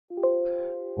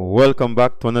Welcome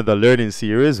back to another learning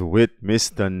series with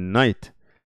Mr. Knight.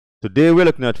 Today we're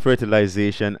looking at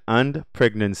fertilization and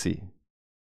pregnancy.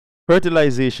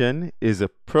 Fertilization is a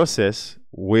process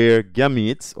where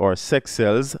gametes or sex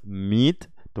cells meet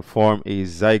to form a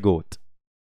zygote.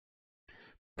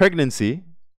 Pregnancy,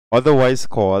 otherwise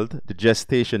called the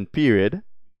gestation period,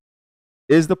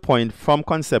 is the point from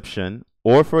conception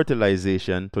or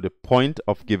fertilization to the point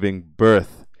of giving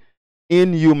birth.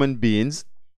 In human beings,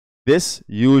 this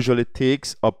usually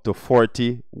takes up to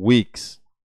 40 weeks.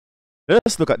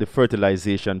 Let's look at the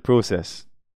fertilization process.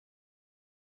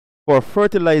 For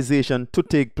fertilization to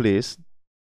take place,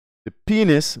 the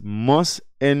penis must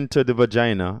enter the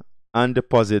vagina and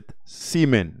deposit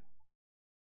semen.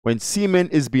 When semen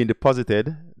is being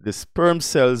deposited, the sperm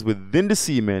cells within the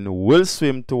semen will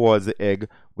swim towards the egg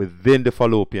within the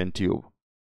fallopian tube.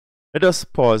 Let us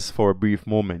pause for a brief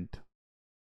moment.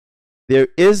 There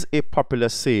is a popular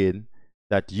saying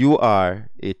that you are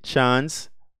a chance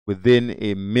within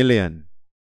a million.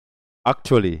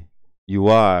 Actually, you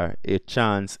are a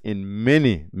chance in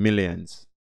many millions.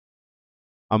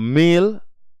 A male,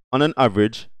 on an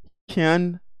average,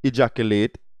 can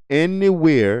ejaculate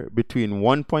anywhere between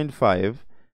 1.5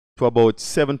 to about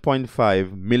 7.5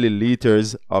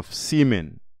 milliliters of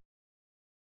semen.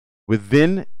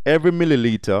 Within every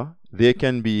milliliter, there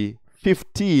can be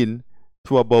 15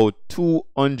 to about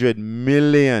 200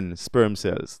 million sperm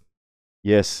cells.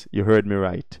 Yes, you heard me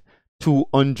right.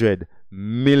 200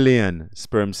 million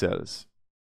sperm cells.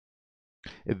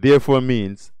 It therefore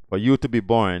means for you to be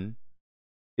born,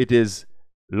 it is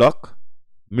luck,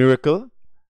 miracle,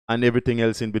 and everything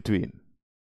else in between.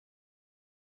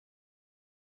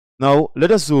 Now,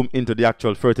 let us zoom into the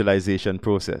actual fertilization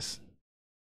process.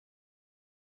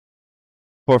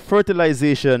 For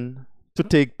fertilization to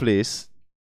take place,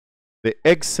 the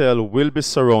egg cell will be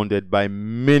surrounded by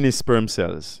many sperm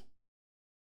cells.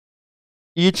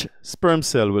 Each sperm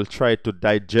cell will try to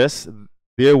digest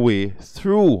their way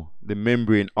through the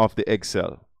membrane of the egg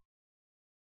cell.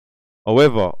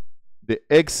 However, the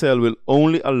egg cell will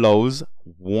only allow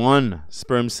one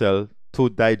sperm cell to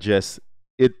digest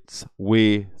its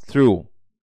way through.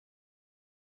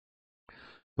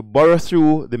 To burrow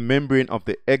through the membrane of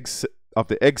the egg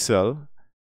cell,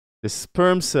 the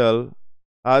sperm cell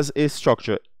has a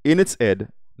structure in its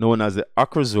head known as the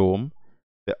acrosome.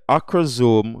 The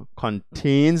acrosome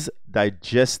contains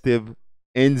digestive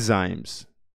enzymes.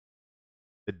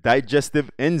 The digestive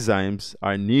enzymes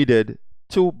are needed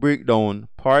to break down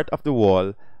part of the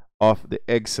wall of the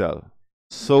egg cell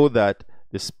so that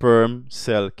the sperm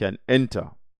cell can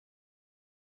enter.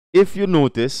 If you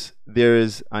notice, there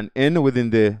is an N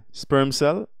within the sperm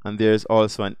cell and there is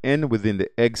also an N within the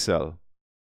egg cell.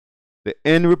 The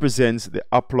N represents the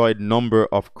haploid number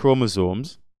of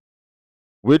chromosomes,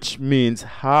 which means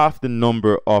half the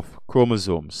number of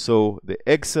chromosomes. So the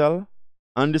egg cell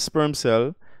and the sperm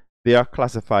cell, they are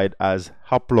classified as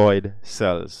haploid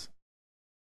cells.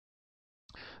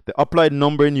 The haploid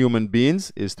number in human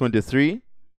beings is 23,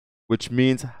 which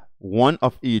means one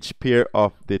of each pair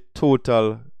of the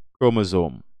total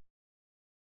chromosome.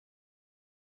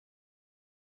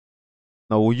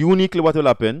 Now, uniquely what will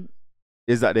happen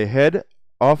is that the head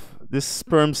of the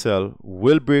sperm cell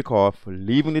will break off,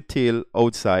 leaving the tail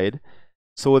outside,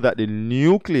 so that the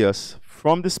nucleus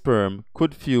from the sperm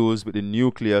could fuse with the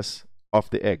nucleus of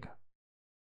the egg.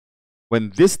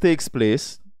 When this takes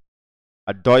place,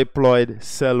 a diploid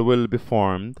cell will be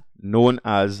formed, known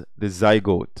as the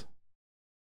zygote.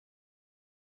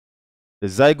 The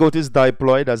zygote is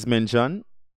diploid, as mentioned.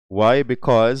 Why?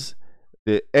 Because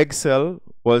the egg cell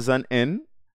was an N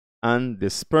and the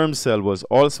sperm cell was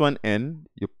also an N.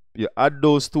 You add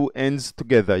those two ends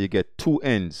together, you get two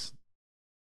ends.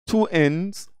 Two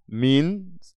ends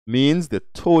means the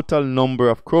total number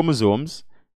of chromosomes.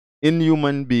 In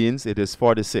human beings, it is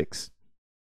 46.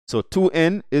 So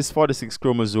 2N is 46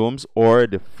 chromosomes, or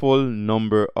the full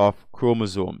number of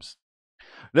chromosomes.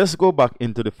 Let's go back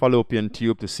into the fallopian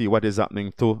tube to see what is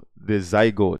happening to the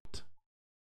zygote.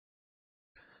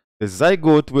 The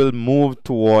zygote will move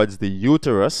towards the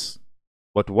uterus,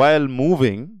 but while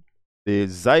moving, the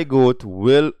zygote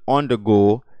will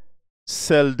undergo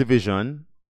cell division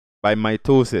by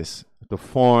mitosis to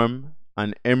form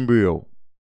an embryo.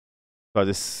 So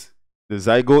as the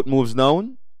zygote moves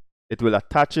down, it will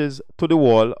attaches to the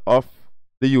wall of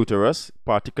the uterus,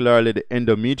 particularly the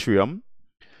endometrium.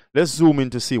 Let's zoom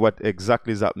in to see what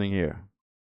exactly is happening here.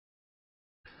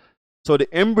 So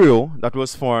the embryo that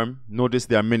was formed, notice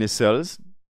there are many cells.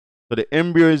 So the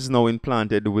embryo is now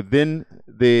implanted within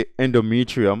the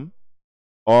endometrium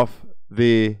of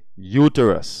the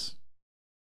uterus.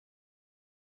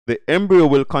 the embryo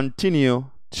will continue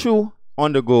to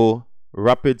undergo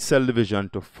rapid cell division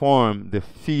to form the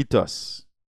fetus.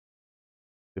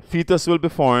 The fetus will be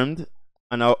formed,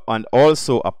 and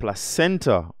also a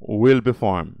placenta will be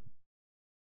formed.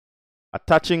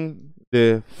 Attaching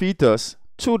the fetus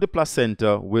to the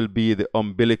placenta will be the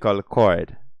umbilical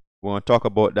cord. We want to talk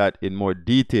about that in more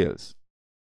details.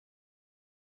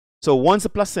 So once the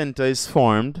placenta is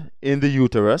formed in the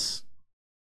uterus,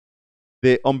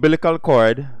 the umbilical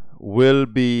cord will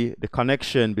be the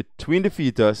connection between the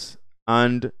fetus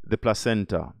and the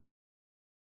placenta.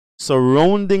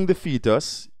 Surrounding the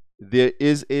fetus, there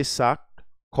is a sac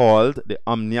called the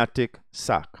amniotic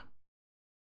sac.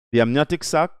 The amniotic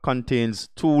sac contains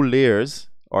two layers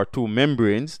or two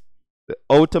membranes. The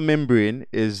outer membrane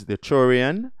is the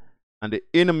chorion, and the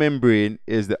inner membrane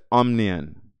is the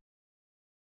amnion.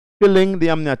 Filling the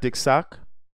amniotic sac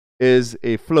is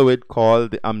a fluid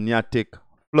called the amniotic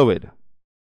fluid.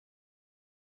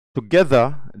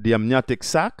 Together, the amniotic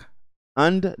sac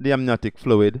and the amniotic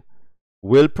fluid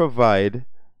will provide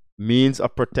means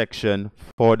of protection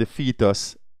for the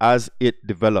fetus as it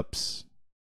develops.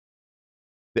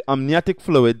 The amniotic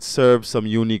fluid serves some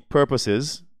unique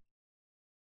purposes.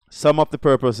 Some of the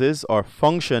purposes or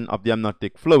function of the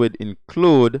amniotic fluid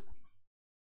include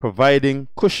providing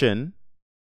cushion,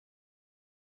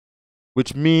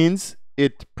 which means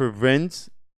it prevents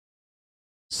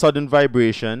sudden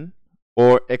vibration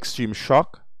or extreme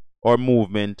shock or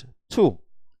movement to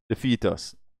the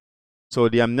fetus. So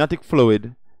the amniotic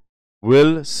fluid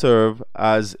will serve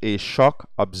as a shock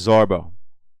absorber.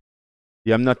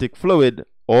 The amniotic fluid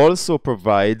also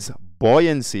provides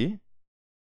buoyancy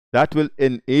that will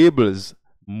enable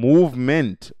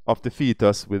movement of the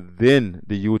fetus within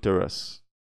the uterus.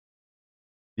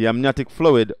 The amniotic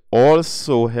fluid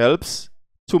also helps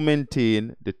to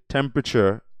maintain the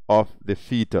temperature of the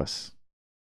fetus.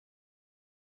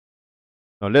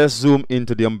 Now let's zoom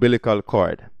into the umbilical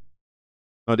cord.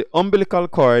 Now the umbilical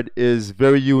cord is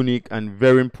very unique and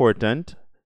very important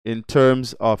in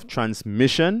terms of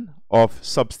transmission of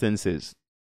substances.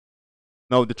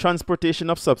 Now the transportation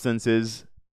of substances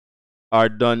are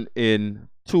done in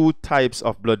two types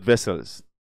of blood vessels.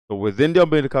 So within the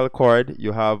umbilical cord,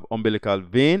 you have umbilical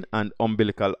vein and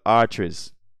umbilical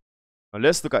arteries. Now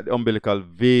let's look at the umbilical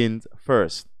veins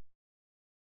first.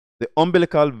 The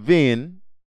umbilical vein,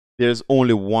 there's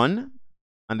only one,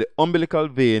 and the umbilical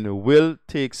vein will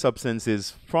take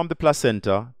substances from the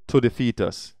placenta to the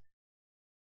fetus.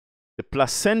 The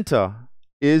placenta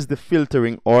is the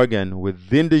filtering organ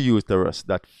within the uterus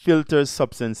that filters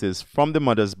substances from the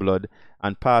mother's blood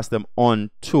and pass them on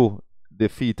to the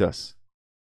fetus.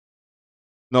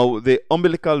 Now, the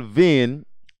umbilical vein,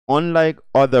 unlike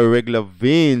other regular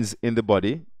veins in the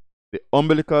body, the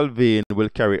umbilical vein will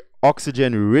carry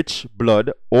oxygen-rich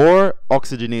blood or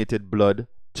oxygenated blood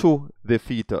to the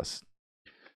fetus.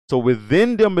 So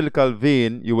within the umbilical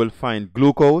vein, you will find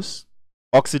glucose,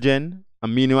 oxygen,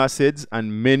 amino acids,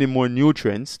 and many more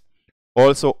nutrients,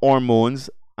 also hormones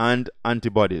and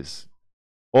antibodies.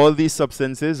 All these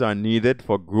substances are needed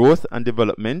for growth and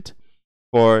development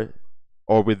for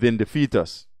or within the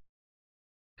fetus.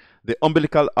 The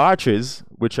umbilical arteries,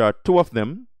 which are two of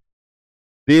them,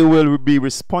 they will be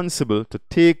responsible to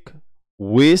take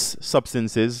waste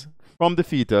substances from the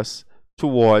fetus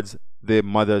towards the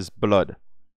mother's blood.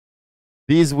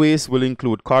 These wastes will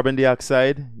include carbon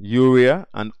dioxide, urea,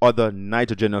 and other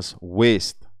nitrogenous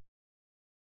waste.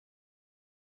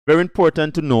 Very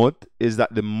important to note is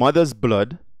that the mother's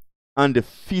blood and the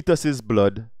fetus's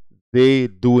blood, they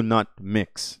do not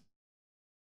mix.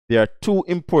 There are two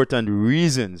important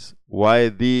reasons why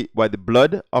the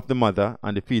blood of the mother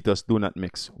and the fetus do not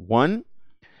mix. One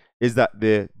is that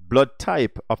the blood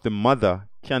type of the mother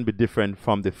can be different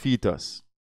from the fetus.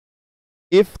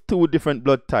 If two different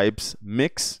blood types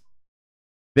mix,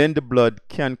 then the blood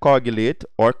can coagulate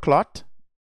or clot.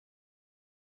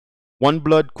 One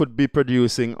blood could be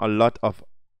producing a lot of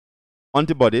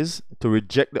antibodies to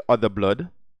reject the other blood,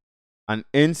 and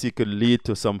hence it could lead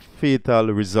to some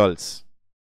fatal results.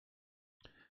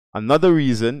 Another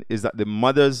reason is that the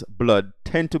mother's blood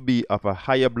tend to be of a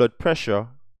higher blood pressure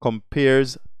compared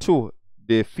to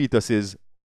the fetus's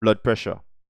blood pressure.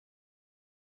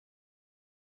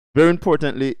 Very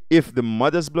importantly, if the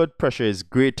mother's blood pressure is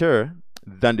greater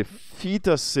than the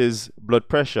fetus's blood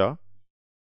pressure,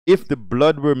 if the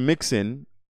blood were mixing,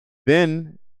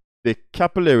 then the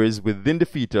capillaries within the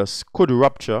fetus could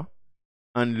rupture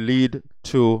and lead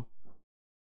to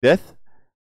death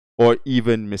or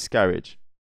even miscarriage.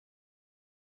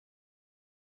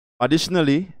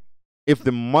 Additionally, if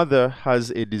the mother has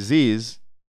a disease,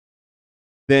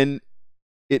 then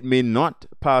it may not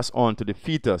pass on to the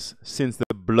fetus since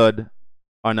the blood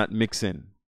are not mixing.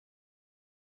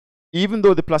 Even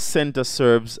though the placenta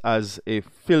serves as a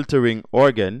filtering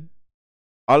organ,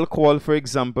 alcohol, for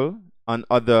example, and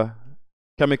other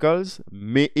chemicals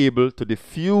may able to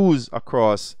diffuse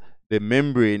across the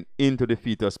membrane into the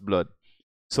fetus blood.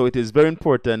 So it is very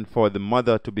important for the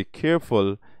mother to be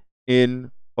careful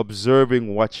in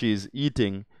observing what she is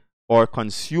eating or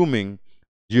consuming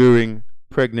during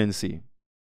pregnancy.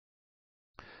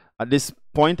 At this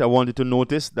point, I want you to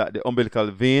notice that the umbilical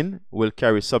vein will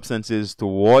carry substances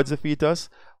towards the fetus,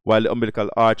 while the umbilical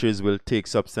arteries will take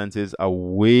substances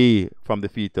away from the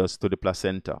fetus to the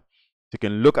placenta. You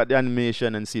can look at the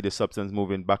animation and see the substance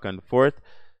moving back and forth.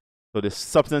 So the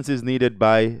substances needed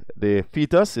by the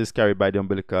fetus is carried by the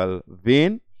umbilical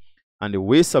vein, and the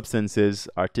waste substances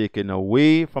are taken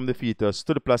away from the fetus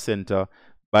to the placenta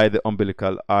by the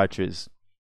umbilical arteries.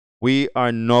 We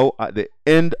are now at the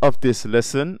end of this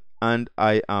lesson, and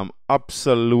I am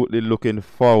absolutely looking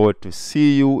forward to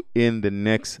see you in the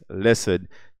next lesson.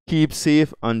 Keep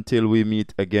safe until we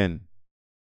meet again.